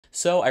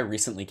So I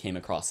recently came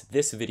across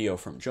this video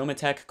from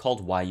Jomatech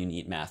called Why You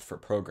Need Math for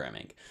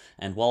Programming.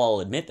 And while I'll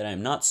admit that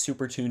I'm not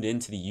super tuned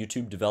into the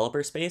YouTube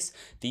developer space,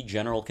 the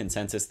general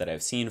consensus that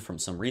I've seen from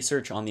some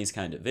research on these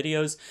kind of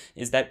videos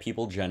is that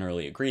people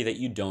generally agree that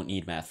you don't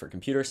need math for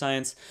computer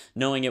science,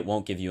 knowing it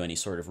won't give you any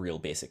sort of real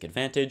basic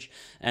advantage,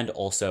 and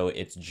also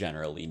it's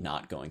generally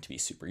not going to be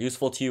super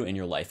useful to you in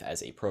your life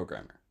as a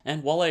programmer.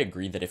 And while I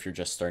agree that if you're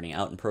just starting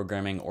out in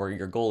programming or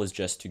your goal is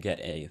just to get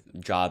a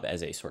job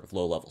as a sort of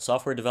low-level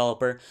software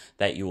developer,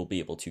 that you will be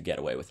able to get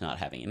away with not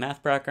having a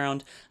math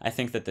background, I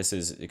think that this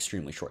is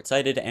extremely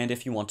short-sighted, and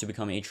if you want to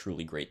become a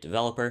truly great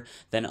developer,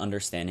 then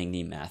understanding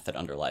the math that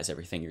underlies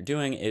everything you're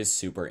doing is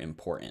super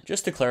important.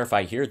 Just to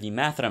clarify here, the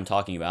math that I'm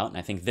talking about, and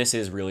I think this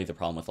is really the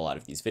problem with a lot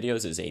of these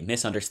videos, is a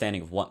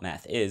misunderstanding of what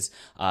math is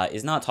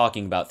not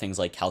talking about things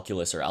like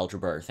calculus or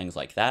algebra or things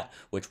like that,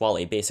 which while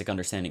a basic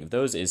understanding of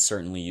those is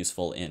certainly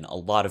useful in a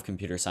lot of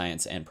computer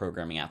science and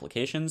programming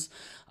applications,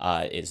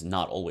 is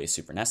not always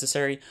super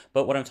necessary,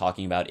 but what I'm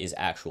talking about is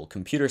actual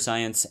computer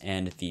science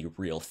and the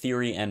real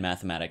theory and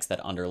mathematics that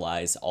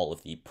underlies all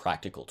of the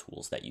practical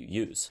tools that you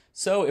use.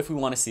 So if we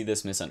want to see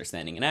this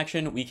misunderstanding in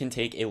action, we can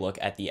take a look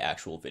at the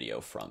actual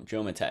video from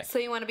Jomatech. So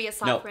you want to be a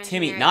software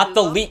engineer? No, Timmy, not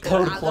the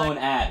LeetCode clone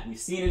ad. We've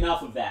seen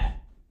enough of that.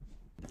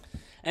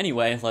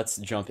 Anyway, let's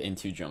jump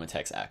into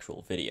Jomatech's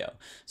actual video.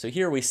 So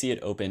here we see it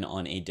open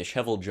on a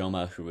disheveled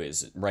Joma who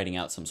is writing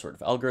out some sort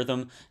of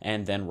algorithm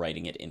and then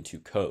writing it into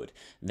code.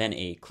 Then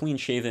a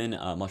clean-shaven,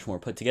 much more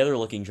put-together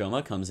looking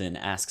Joma comes in,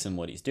 asks him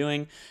what he's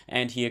doing,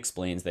 and he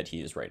explains that he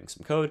is writing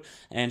some code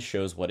and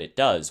shows what it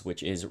does,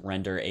 which is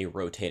render a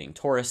rotating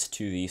torus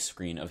to the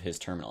screen of his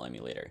terminal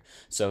emulator.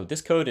 So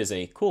this code is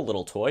a cool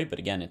little toy, but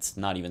again, it's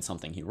not even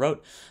something he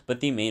wrote, but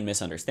the main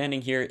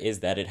misunderstanding here is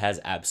that it has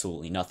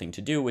absolutely nothing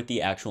to do with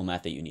the actual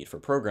math that you need for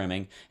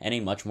programming, and a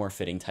much more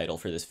fitting title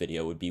for this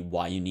video would be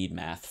Why You Need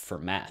Math for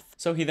Math.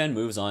 So he then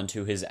moves on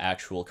to his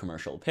actual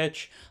commercial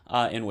pitch,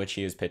 in which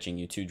he is pitching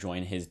you to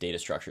join his Data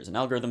Structures and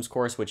Algorithms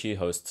course, which he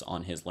hosts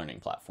on his learning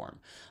platform.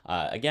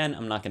 Again,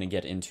 I'm not going to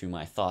get into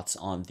my thoughts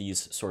on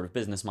these sort of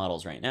business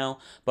models right now,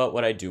 but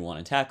what I do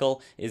want to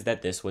tackle is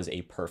that this was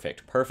a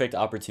perfect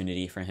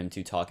opportunity for him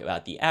to talk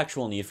about the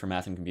actual need for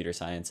math and computer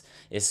science,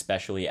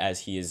 especially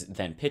as he is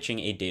then pitching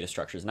a Data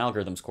Structures and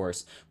Algorithms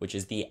course, which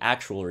is the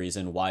actual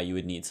reason why you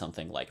would need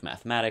something like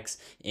mathematics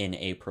in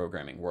a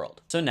programming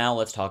world. So now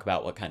let's talk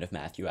about what kind of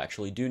math you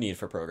actually do need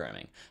for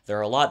programming. There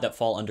are a lot that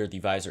fall under the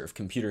visor of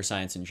computer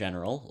science in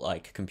general,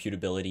 like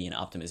computability and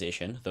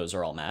optimization. Those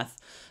are all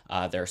math.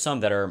 There are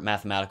some that are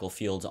mathematical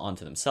fields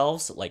onto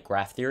themselves, like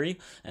graph theory,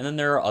 and then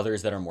there are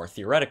others that are more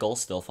theoretical,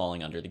 still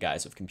falling under the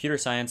guise of computer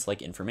science,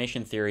 like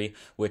information theory,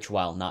 which,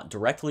 while not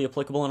directly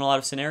applicable in a lot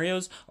of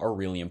scenarios, are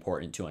really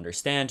important to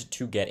understand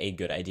to get a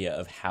good idea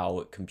of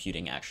how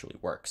computing actually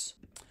works.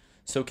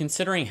 So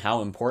considering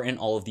how important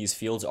all of these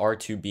fields are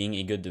to being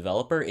a good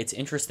developer, it's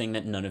interesting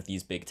that none of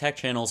these big tech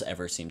channels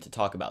ever seem to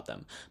talk about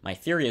them. My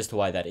theory as to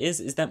why that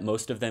is that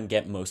most of them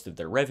get most of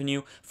their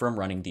revenue from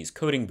running these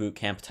coding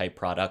bootcamp type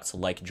products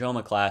like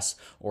Joma Class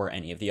or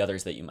any of the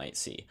others that you might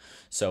see.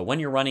 So when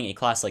you're running a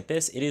class like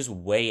this, it is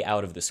way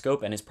out of the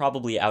scope and is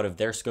probably out of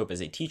their scope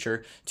as a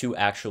teacher to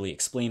actually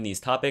explain these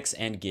topics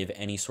and give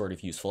any sort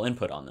of useful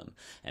input on them.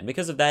 And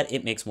because of that,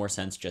 it makes more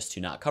sense just to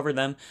not cover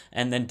them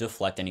and then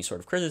deflect any sort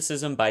of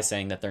criticism by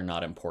saying that they're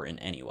not important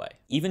anyway.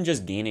 Even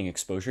just gaining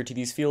exposure to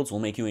these fields will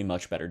make you a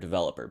much better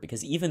developer,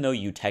 because even though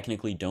you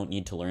technically don't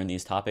need to learn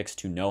these topics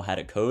to know how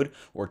to code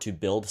or to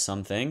build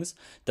some things,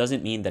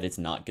 doesn't mean that it's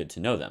not good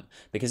to know them.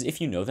 Because if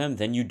you know them,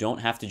 then you don't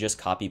have to just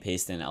copy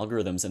paste in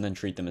algorithms and then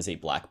treat them as a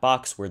black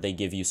box where they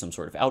give you some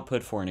sort of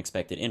output for an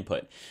expected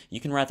input.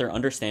 You can rather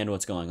understand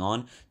what's going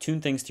on,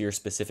 tune things to your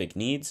specific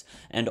needs,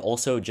 and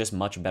also just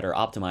much better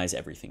optimize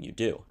everything you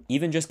do.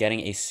 Even just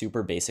getting a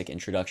super basic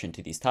introduction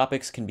to these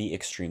topics can be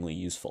extremely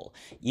useful.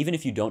 Even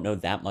if you don't know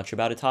that much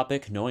about a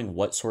topic, knowing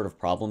what sort of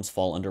problems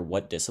fall under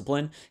what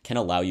discipline can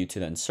allow you to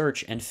then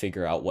search and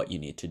figure out what you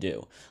need to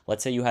do.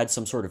 Let's say you had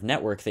some sort of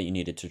network that you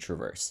needed to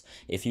traverse.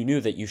 If you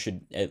knew that you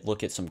should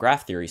look at some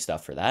graph theory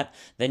stuff for that,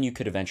 then you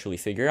could eventually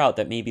figure out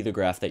that maybe the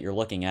graph that you're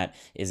looking at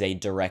is a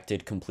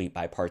directed complete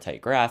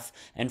bipartite graph,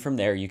 and from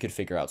there you could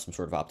figure out some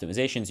sort of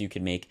optimizations you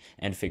could make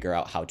and figure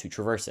out how to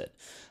traverse it.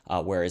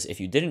 Whereas if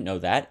you didn't know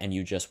that and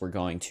you just were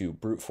going to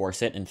brute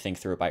force it and think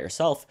through it by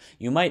yourself,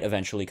 you might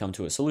eventually come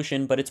to a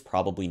solution, but it's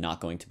probably not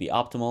going to be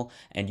optimal,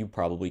 and you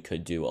probably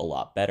could do a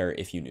lot better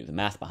if you knew the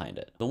math behind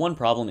it. The one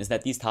problem is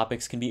that these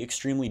topics can be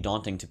extremely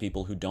daunting to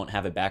people who don't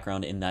have a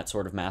background in that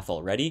sort of math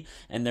already,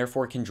 and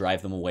therefore can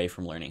drive them away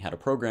from learning how to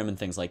program and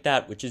things like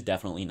that, which is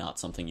definitely not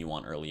something you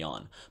want early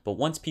on. But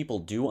once people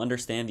do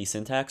understand the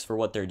syntax for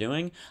what they're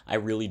doing, I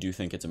really do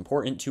think it's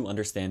important to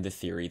understand the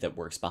theory that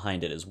works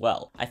behind it as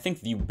well. I think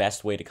the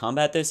best way to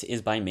combat this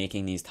is by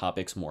making these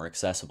topics more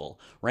accessible.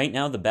 Right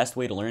now, the best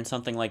way to learn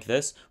something like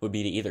this would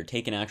be to either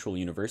take an an actual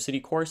university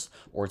course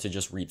or to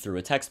just read through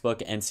a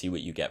textbook and see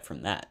what you get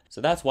from that.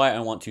 So that's why I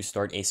want to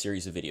start a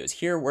series of videos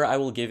here where I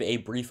will give a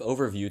brief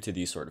overview to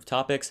these sort of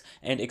topics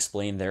and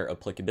explain their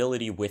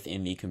applicability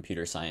within the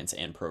computer science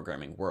and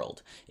programming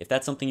world. If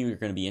that's something you're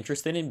going to be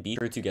interested in, be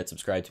sure to get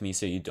subscribed to me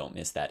so you don't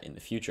miss that in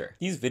the future.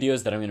 These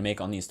videos that I'm going to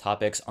make on these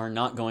topics are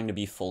not going to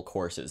be full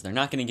courses. They're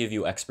not going to give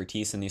you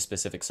expertise in these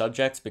specific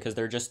subjects because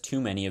there are just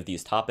too many of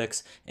these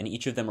topics, and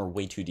each of them are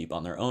way too deep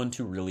on their own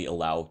to really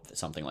allow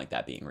something like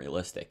that being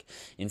realistic.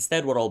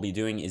 Instead, what I'll be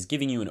doing is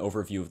giving you an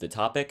overview of the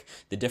topic,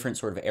 the different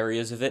sort of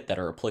areas of it that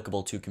are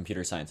applicable to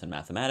computer science and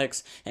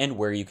mathematics, and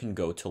where you can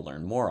go to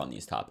learn more on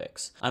these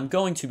topics. I'm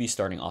going to be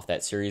starting off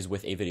that series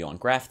with a video on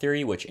graph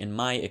theory, which in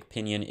my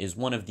opinion is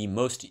one of the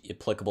most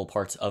applicable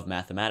parts of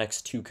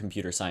mathematics to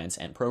computer science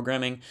and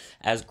programming,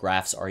 as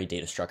graphs are a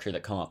data structure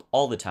that come up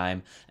all the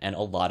time, and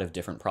a lot of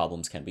different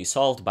problems can be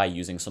solved by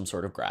using some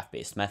sort of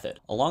graph-based method.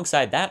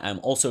 Alongside that, I'm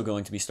also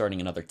going to be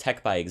starting another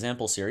Tech by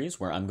Example series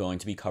where I'm going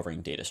to be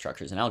covering data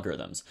structures and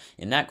algorithms.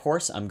 In that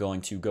course, I'm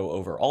going to go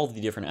over all of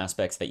the different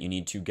aspects that you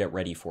need to get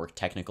ready for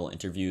technical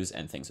interviews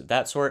and things of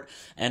that sort,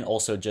 and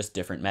also just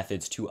different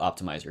methods to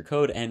optimize your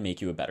code and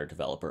make you a better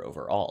developer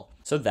overall.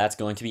 So that's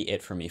going to be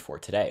it for me for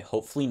today.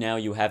 Hopefully now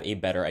you have a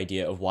better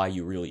idea of why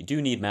you really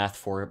do need math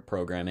for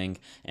programming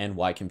and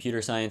why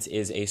computer science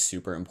is a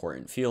super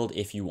important field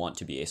if you want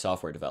to be a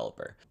software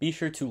developer. Be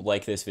sure to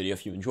like this video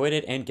if you enjoyed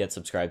it and get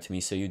subscribed to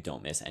me so you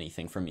don't miss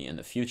anything from me in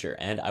the future,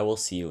 and I will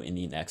see you in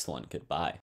the next one. Goodbye.